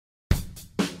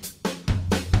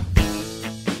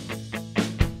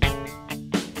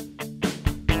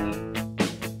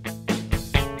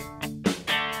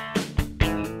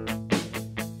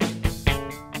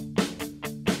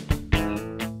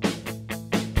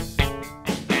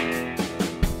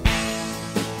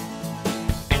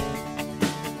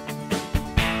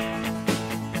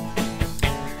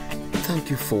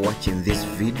you for watching these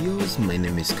videos. My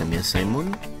name is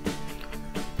Simon.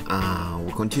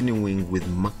 We're continuing with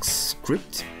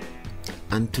Maxscript,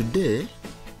 and today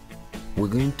we're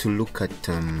going to look at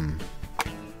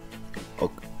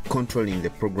controlling the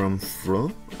program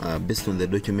flow based on the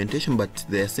documentation, but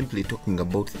they are simply talking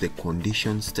about the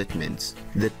condition statements.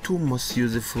 The two most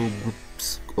useful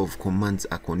groups of commands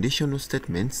are conditional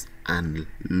statements and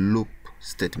loop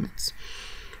statements.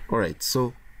 Alright,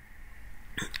 so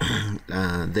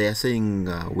they are saying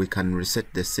we can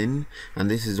reset the scene,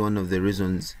 and this is one of the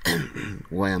reasons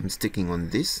why I'm sticking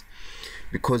on this,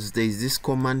 because there is this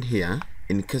command here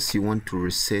in case you want to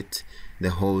reset the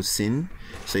whole scene.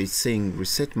 So it's saying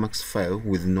reset max file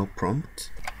with no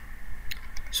prompt.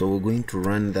 So we're going to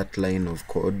run that line of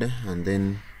code and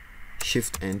then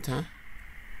shift enter.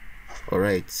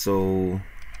 Alright, so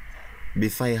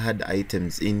before I had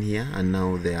items in here and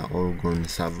now they are all gone,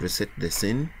 so I've reset the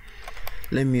scene.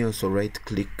 Let me also right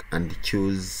click and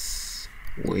choose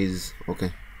ways.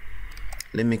 Okay,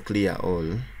 let me clear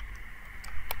all.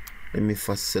 Let me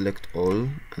first select all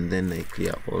and then I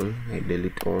clear all. I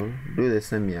delete all. Do the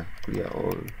same here, clear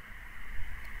all.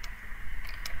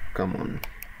 Come on,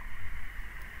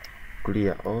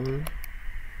 clear all,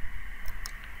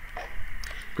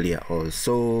 clear all.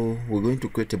 So we're going to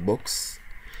create a box.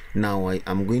 Now I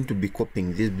am going to be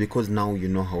copying this because now you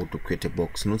know how to create a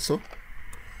box, not so?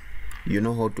 You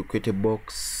know how to create a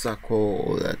box, circle,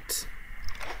 all that.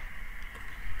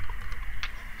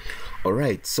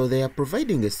 Alright, so they are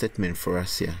providing a statement for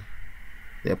us here.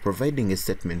 They are providing a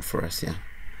statement for us here.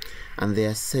 And they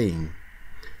are saying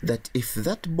that if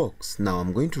that box, now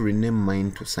I'm going to rename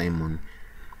mine to Simon.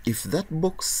 If that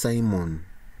box Simon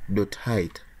dot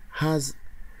height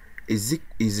is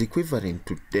equivalent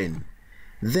to 10,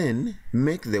 then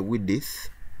make the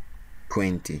width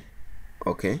 20.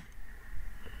 Okay.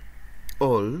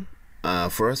 All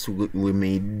for us, we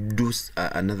may do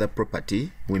another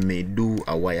property. We may do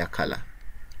a wire color.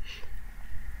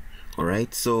 All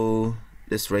right, so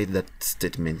let's write that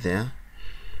statement there.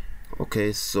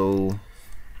 Okay, so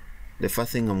the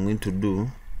first thing I'm going to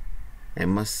do, I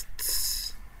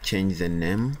must change the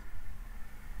name.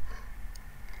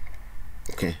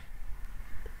 Okay,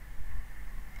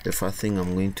 the first thing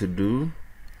I'm going to do,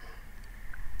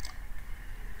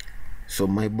 so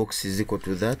my box is equal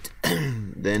to that.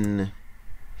 Then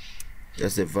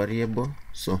that's a variable,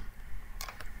 so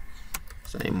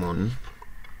Simon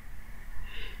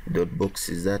dot box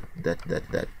is that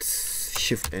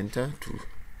shift enter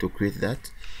to create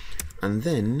that. And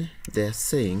then they're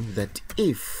saying that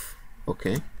if,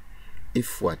 okay,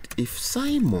 if what, if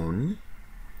Simon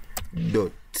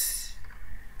dot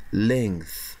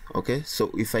length, okay,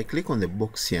 so if I click on the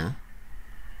box here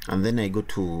and then I go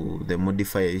to the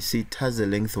modifier, you see it has a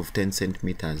length of 10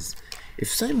 centimeters. If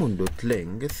Simon dot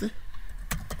length,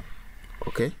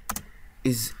 okay,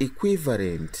 is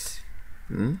equivalent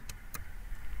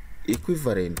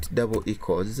equivalent double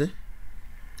equals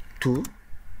to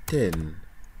 10,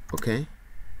 okay,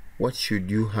 what should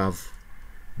you have?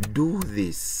 Do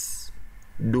this.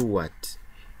 Do what?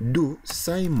 Do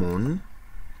Simon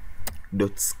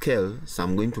dot scale. So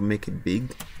I'm going to make it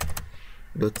big.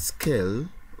 Dot scale.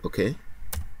 Okay,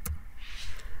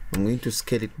 I'm going to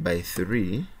scale it by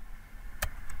 3.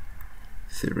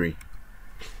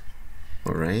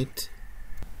 All right,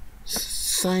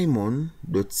 Simon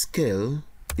dot scale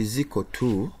is equal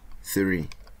to 3.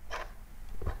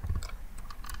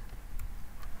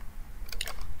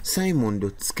 Simon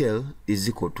dot scale is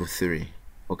equal to 3.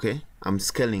 Okay, I'm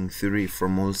scaling 3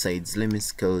 from all sides. Let me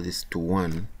scale this to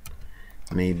 1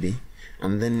 maybe,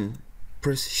 and then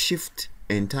press shift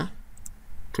enter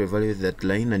to evaluate that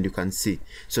line, and you can see,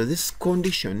 so this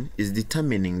condition is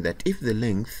determining that if the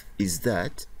length is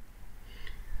that,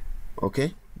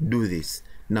 okay, do this.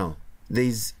 Now there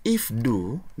is if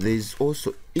do, there is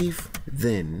also if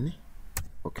then.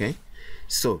 Okay,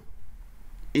 so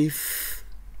if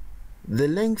the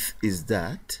length is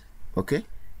that, okay,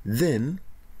 then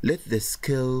let the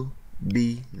scale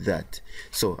be that.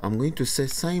 So I'm going to say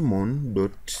Simon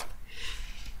dot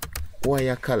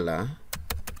wire color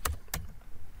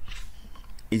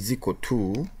is equal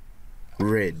to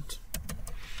red.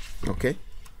 Okay,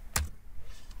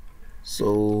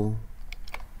 so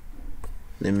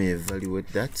let me evaluate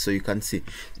that. So you can see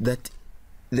that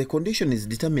the condition is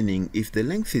determining if the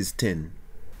length is 10.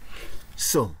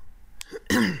 So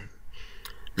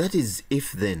that is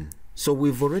if then. So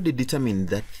we've already determined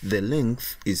that the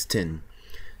length is 10.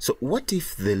 So what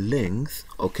if the length,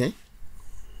 okay,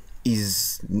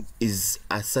 is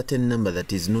a certain number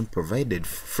that is not provided?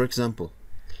 For example,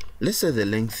 let's say the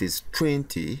length is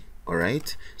 20 All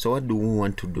right, so what do we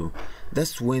want to do?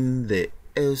 That's when the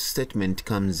else statement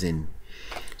comes in.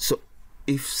 So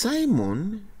if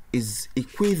Simon is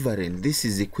equivalent, this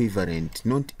is equivalent,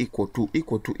 not equal to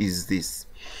is this.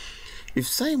 If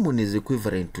Simon is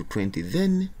equivalent to 20,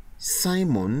 then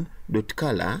Simon dot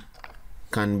color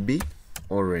can be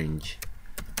orange.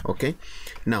 Okay,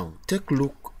 now take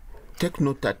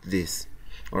note at this.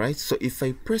 All right, so if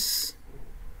I press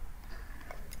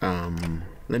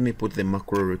let me put the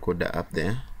macro recorder up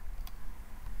there.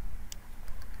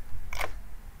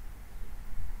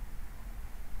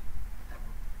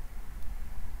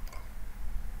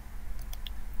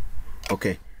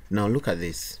 Okay, now look at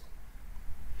this.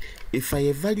 If I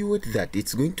evaluate that,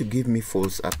 it's going to give me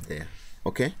false up there.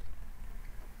 Okay,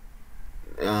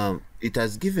 it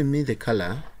has given me the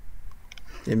color.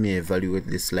 Let me evaluate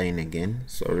this line again,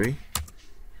 sorry.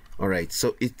 All right,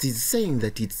 so it is saying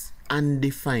that it's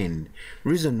undefined.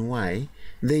 Reason why,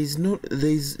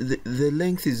 the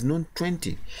length is not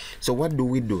 20. So what do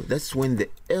we do? That's when the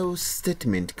else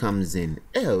statement comes in.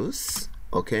 Else,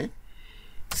 okay,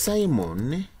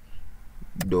 Simon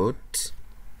dot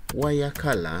wire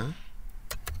color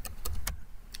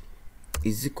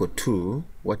is equal to,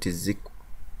 what is equal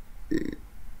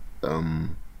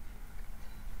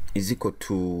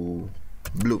to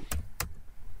blue.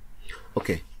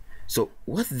 Okay, so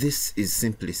what this is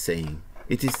simply saying,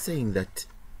 it is saying that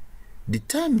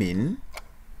determine,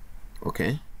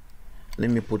 okay, let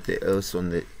me put the else on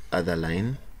the other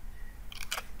line.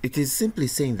 It is simply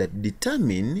saying that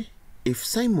determine if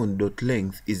Simon dot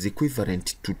length is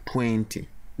equivalent to 20,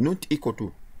 not equal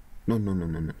to, no,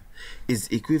 is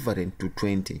equivalent to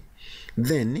 20,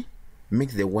 then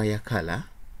make the wire color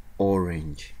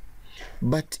orange.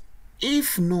 But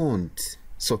if not,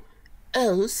 so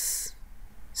else,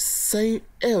 say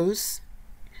else,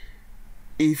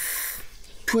 if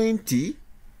 20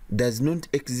 does not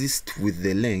exist with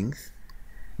the length,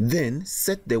 then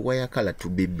set the wire color to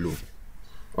be blue.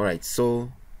 All right,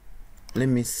 so let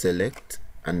me select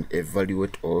and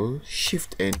evaluate all,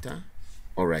 shift enter.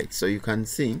 All right, so you can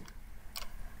see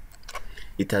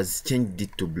it has changed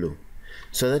it to blue.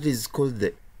 So that is called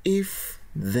the if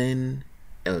then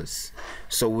else.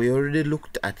 So we already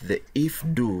looked at the if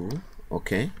do.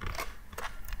 Okay,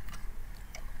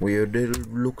 we already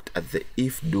looked at the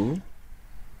if do.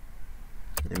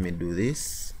 Let me do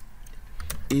this.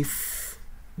 If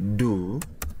do.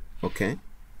 Okay,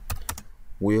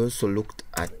 we also looked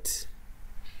at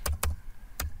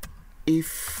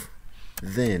if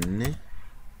then.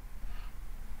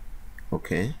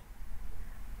 Okay,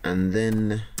 and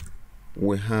then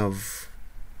we have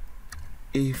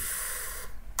if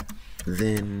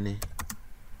then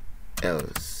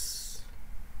else.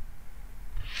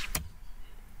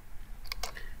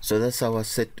 So that's our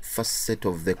first set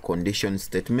of the condition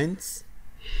statements,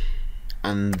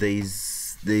 and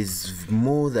there's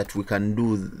more that we can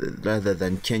do rather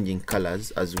than changing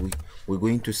colors, as we're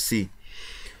going to see.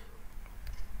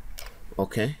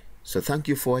 Okay, so thank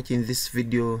you for watching this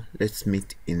video. Let's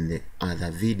meet in the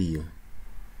other video.